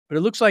but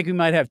it looks like we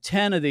might have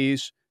 10 of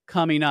these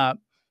coming up.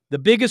 The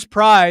biggest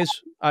prize,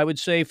 I would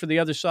say, for the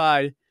other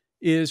side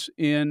is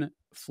in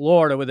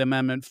Florida with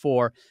Amendment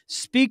 4.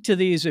 Speak to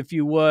these, if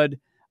you would,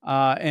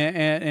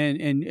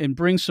 and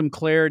bring some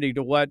clarity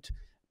to what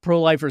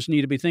pro-lifers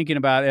need to be thinking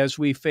about as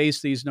we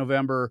face these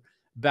November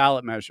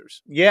ballot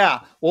measures.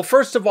 Yeah. Well,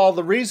 first of all,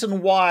 the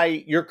reason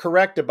why you're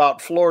correct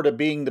about Florida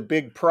being the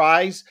big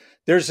prize,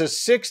 there's a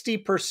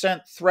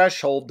 60%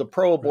 threshold the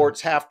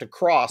pro-aborts have to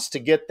cross to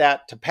get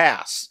that to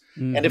pass.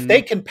 Mm-hmm. And if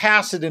they can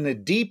pass it in a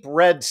deep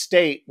red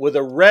state with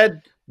a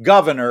red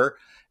governor,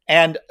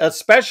 and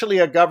especially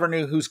a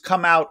governor who's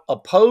come out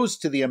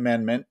opposed to the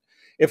amendment,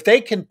 if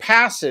they can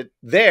pass it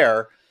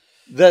there,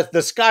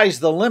 the sky's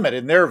the limit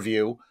in their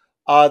view.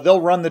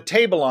 They'll run the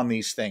table on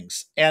these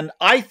things. And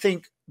I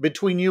think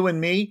between you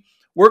and me,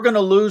 we're going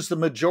to lose the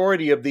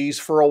majority of these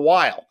for a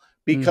while,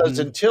 because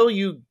until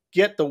you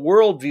get the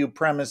worldview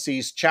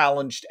premises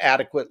challenged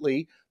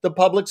adequately, the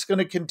public's going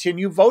to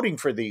continue voting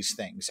for these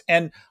things.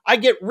 And I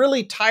get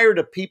really tired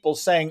of people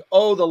saying,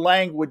 oh, the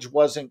language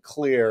wasn't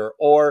clear,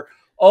 or,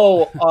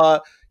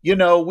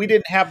 we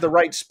didn't have the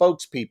right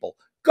spokespeople.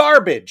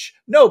 Garbage.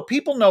 No,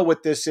 people know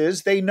what this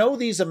is. They know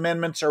these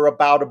amendments are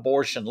about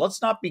abortion.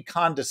 Let's not be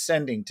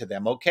condescending to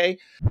them, okay?